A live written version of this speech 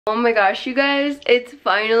Oh my gosh, you guys, it's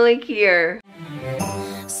finally here.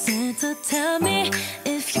 Santa, tell me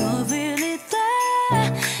if you're really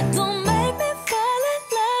there. Don't make me fall in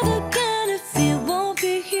love again if you won't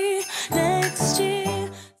be here next year.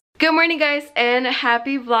 Good morning, guys, and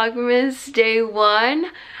happy Vlogmas day 1.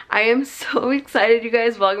 I am so excited, you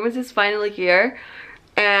guys. Vlogmas is finally here,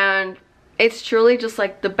 and it's truly just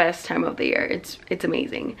like the best time of the year. It's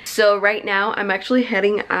amazing. So right now I'm actually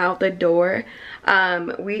heading out the door.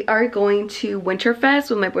 We are going to Winterfest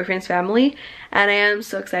with my boyfriend's family, and I am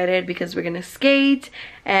so excited because we're gonna skate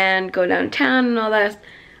and go downtown and all that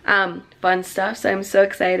fun stuff. So I'm so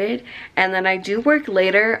excited. And then I do work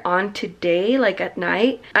later on today, like at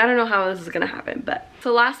night. I don't know how this is gonna happen, but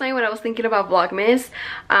so last night when I was thinking about Vlogmas,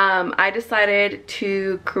 I decided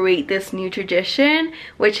to create this new tradition,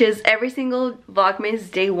 which is every single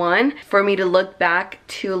Vlogmas day 1 for me to look back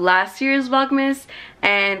to last year's Vlogmas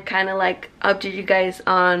and kind of like update you guys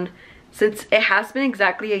on, since it has been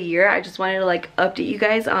exactly a year, I just wanted to like update you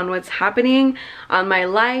guys on what's happening on my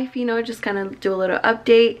life, you know, just kind of do a little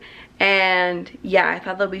update. And yeah, I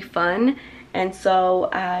thought that'd be fun. And so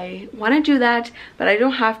I want to do that, but I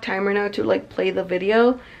don't have time right now to like play the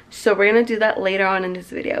video, so we're gonna do that later on in this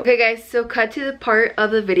video. Okay guys, so cut to the part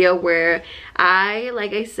of the video where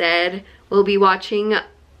like I said, will be watching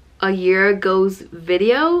a year ago's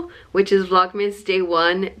video, which is Vlogmas day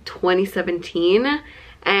 1 2017.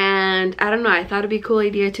 And I don't know, I thought it'd be a cool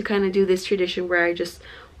idea to kind of do this tradition where I just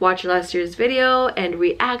watch last year's video and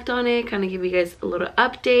react on it, kind of give you guys a little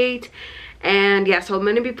update. And yeah, so I'm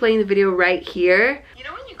gonna be playing the video right here. You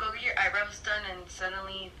know when you go get your eyebrows done and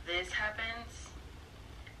suddenly this happens?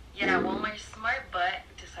 Yeah, well, my smart butt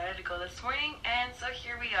decided to go this morning, and so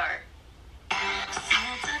here we are.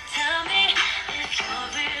 Santa, tell me if you're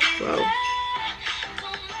really Whoa. there.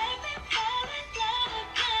 Don't make me fall in love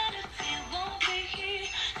again if you won't be here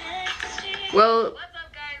next year. Well, What's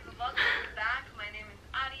up, guys? Welcome back. My name is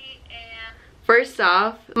Adi, and first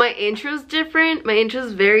off, my intro's different. My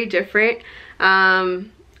intro's very different.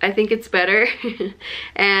 I think it's better.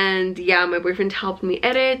 And yeah, my boyfriend helped me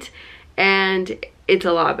edit, and it's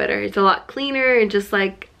a lot better. It's a lot cleaner and just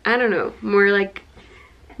like, I don't know, more like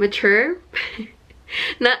mature.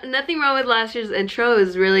 Nothing wrong with last year's intro. It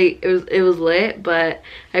was really, it was lit, but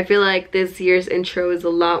I feel like this year's intro is a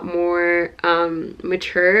lot more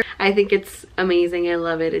mature. I think it's amazing. I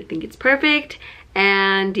love it. I think it's perfect.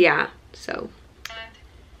 And yeah, so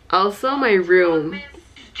also my room.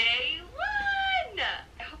 day 1.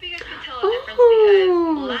 I hope you guys can tell the difference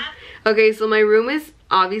because last Okay, so my room is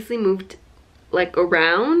obviously moved like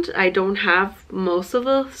around. I don't have most of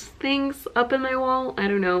those things up in my wall. I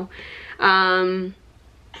don't know. And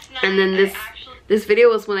then this video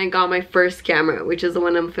was when I got my first camera, which is the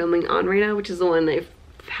one I'm filming on right now, which is the one I've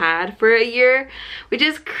had for a year, which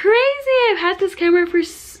is crazy. I've had this camera for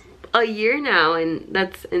a year now, and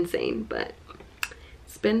that's insane, but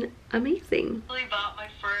it's been amazing. I bought my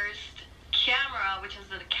first camera, which is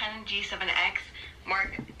the Canon G7X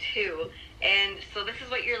Mark II, and so this is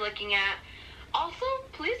what you're looking at. Also,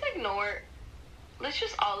 please ignore, let's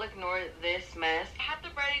just all ignore this mess. I had the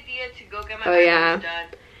bright idea to go get my eyebrows done.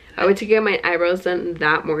 I went to get my eyebrows done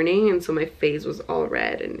that morning, and so my face was all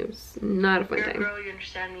red, and it was not a fun time. Girl, you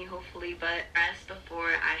understand me, hopefully, but as before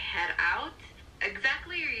I head out,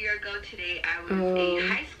 exactly a year ago today, I was a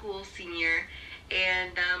high school senior,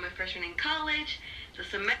 and I'm a freshman in college.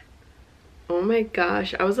 Oh my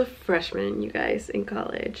gosh, I was a freshman, you guys, in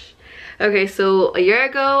college. Okay, so a year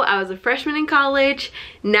ago, I was a freshman in college.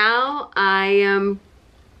 Now I am,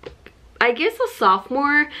 I guess, a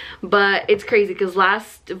sophomore, but it's crazy because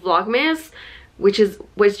last Vlogmas, which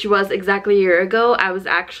was exactly a year ago, I was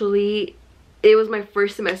actually, it was my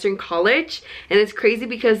first semester in college. And it's crazy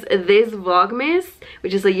because this Vlogmas,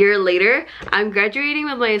 which is a year later, I'm graduating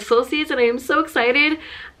with my associates, and I am so excited.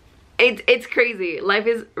 It's crazy. Life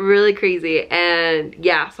is really crazy. And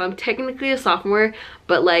yeah, so I'm technically a sophomore,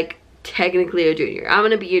 but like technically a junior. I'm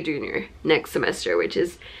gonna be a junior next semester, which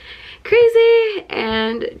is crazy,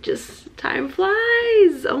 and just time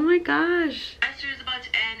flies. Oh my gosh. Semester is about to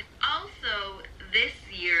end. Also, this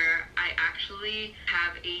year I actually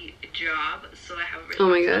have a job, so I have a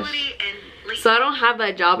responsibility. Oh my gosh. And so I don't have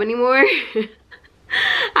that job anymore. I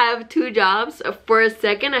have 2 jobs. For a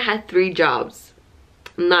second I had 3 jobs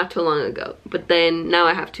not too long ago, but then now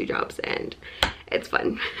I have 2 jobs, and it's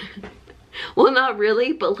fun. Well, not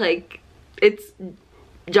really, but like, it's,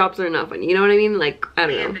 jobs are not fun, you know what I mean? Like, I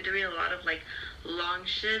don't know. I've been doing a lot of like long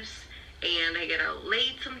shifts, and I get out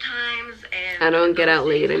late sometimes, and I don't get out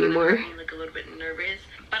late anymore. I'm like a little bit nervous,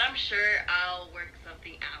 but I'm sure I'll work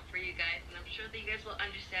something out for you guys, and I'm sure that you guys will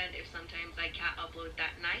understand if sometimes I can't upload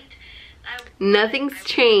that night. Nothing's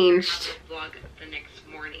changed. Vlog the next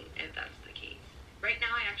morning if that's the case. Right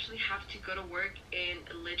now I actually have to go to work in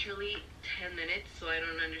literally 10 minutes, so I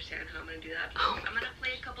don't understand how I'm gonna do that. I'm gonna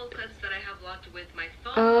play a couple clips that I have vlogged with my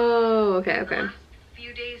phone. Oh, okay. The last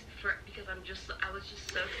few days because I was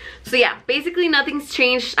just so yeah, basically nothing's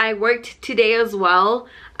changed. I worked today as well.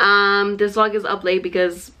 This vlog is up late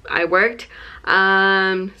because I worked.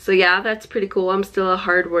 So yeah, that's pretty cool. I'm still a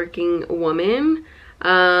hardworking woman.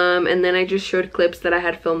 And then I just showed clips that I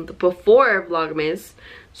had filmed before Vlogmas,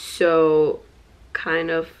 so kind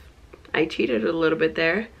of I cheated a little bit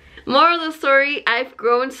there. Moral of the story, I've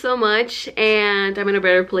grown so much and I'm in a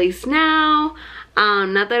better place now.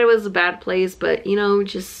 Not that it was a bad place, but you know,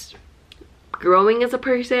 just growing as a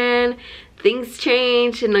person. Things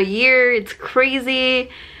change in a year. It's crazy.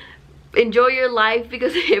 Enjoy your life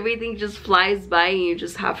because everything just flies by and you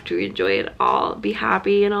just have to enjoy it all, be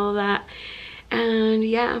happy and all of that. And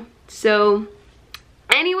yeah, so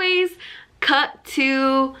anyways, cut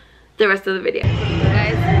to the rest of the video.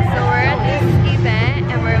 Guys, so we're at this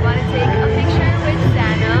event and we're about to take a picture with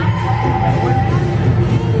Santa.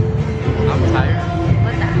 I'm tired.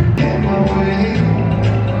 What's that?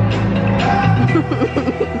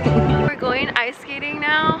 We're going ice skating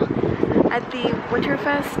now at the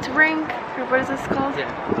Winterfest rink, or what is this called?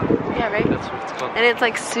 Yeah, right? That's what it's called. And it's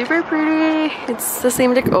like super pretty. It's the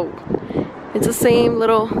same it's the same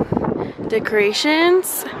little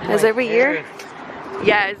decorations as every year.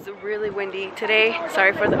 Yeah, it's really windy today.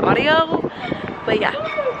 Sorry for the audio, but yeah.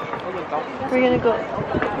 We're gonna go.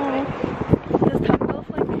 Does Tom go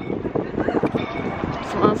like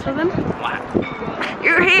smells for them?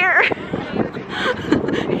 You're here!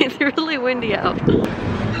 It's really windy out.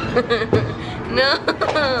 No!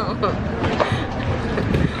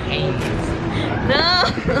 No!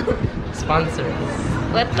 Sponsors.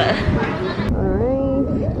 What the? Alright.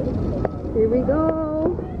 Here we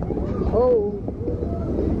go. Oh.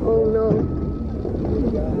 Oh no.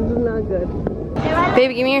 This is not good.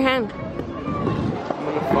 Baby, give me your hand. I'm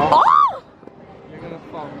gonna fall. Oh! You're gonna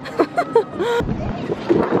fall.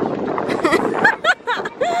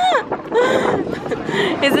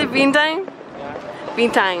 Is it bean time? Yeah.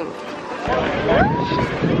 Bean time.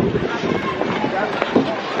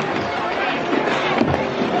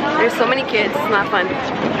 There's so many kids, it's not fun.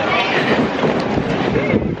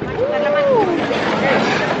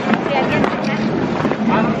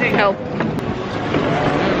 Help.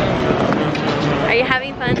 Are you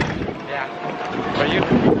having fun? Yeah. Are you?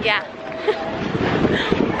 Yeah.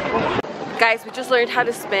 Guys, we just learned how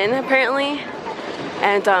to spin apparently.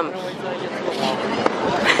 And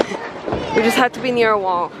we just have to be near a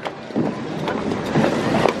wall.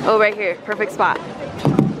 Oh, right here. Perfect spot.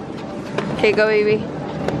 Okay, go baby.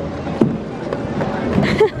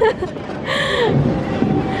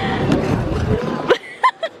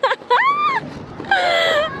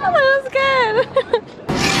 That was good.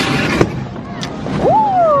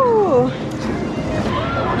 Ooh.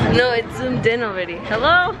 No, it's zoomed in already.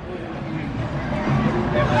 Hello?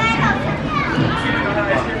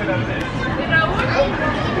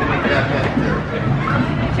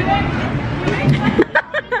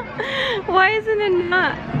 Why isn't it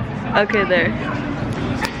not? Okay, there.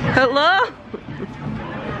 Hello?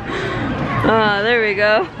 Ah, there we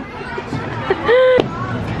go.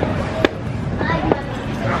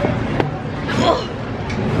 Oh.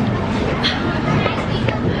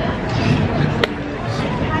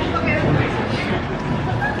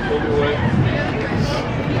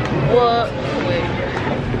 What? Wait.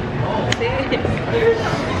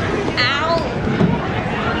 Ow!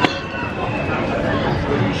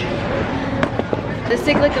 Let's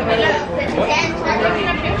take like a minute.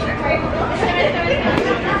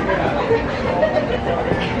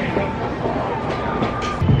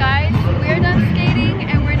 Guys, we're done skating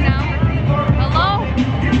and we're now, hello?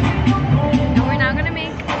 And we're now gonna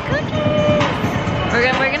make cookies.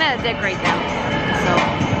 We're gonna decorate them. So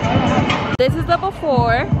this is the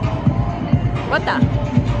before. What the?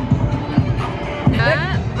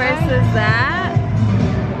 That versus that.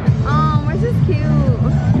 Oh, where's this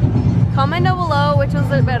cute? Comment down below which was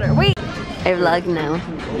it better. Wait. I vlog now.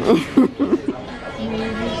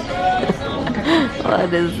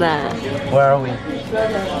 What is that? Where are we?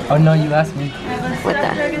 Oh no, you asked me. What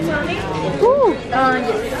the? Ooh.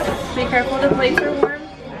 Yes. Be careful, the plates are warm.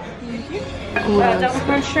 Double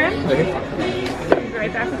crunch shrimp. Okay. Be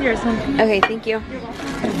right back with yours, honey. Okay, thank you. You're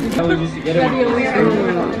welcome.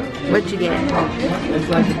 What'd you get?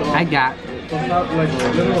 I got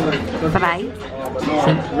Bye-bye.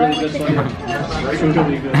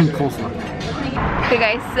 and coleslaw. Okay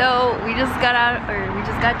guys, so we just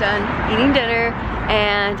got done eating dinner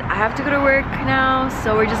and I have to go to work now,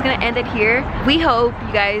 so we're just gonna end it here. We hope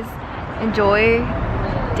you guys enjoy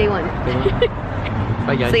day one.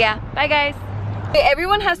 Bye guys. So yeah, bye guys. Okay,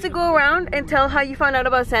 everyone has to go around and tell how you found out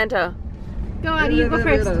about Santa. Go on, you go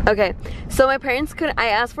first. Okay, so my parents I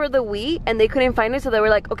asked for the Wii and they couldn't find it, so they were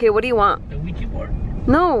like, okay, what do you want? The Wii keyboard.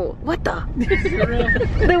 No, what the?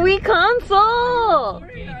 The Wii console!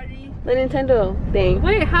 The Nintendo thing.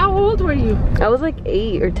 Wait, how old were you? I was like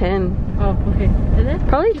 8 or 10. Oh, okay. And then?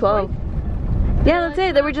 Probably 12. Yeah, that's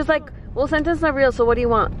it. They were just like, well, Santa's not real, so what do you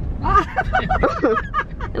want?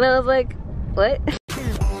 And I was like, what?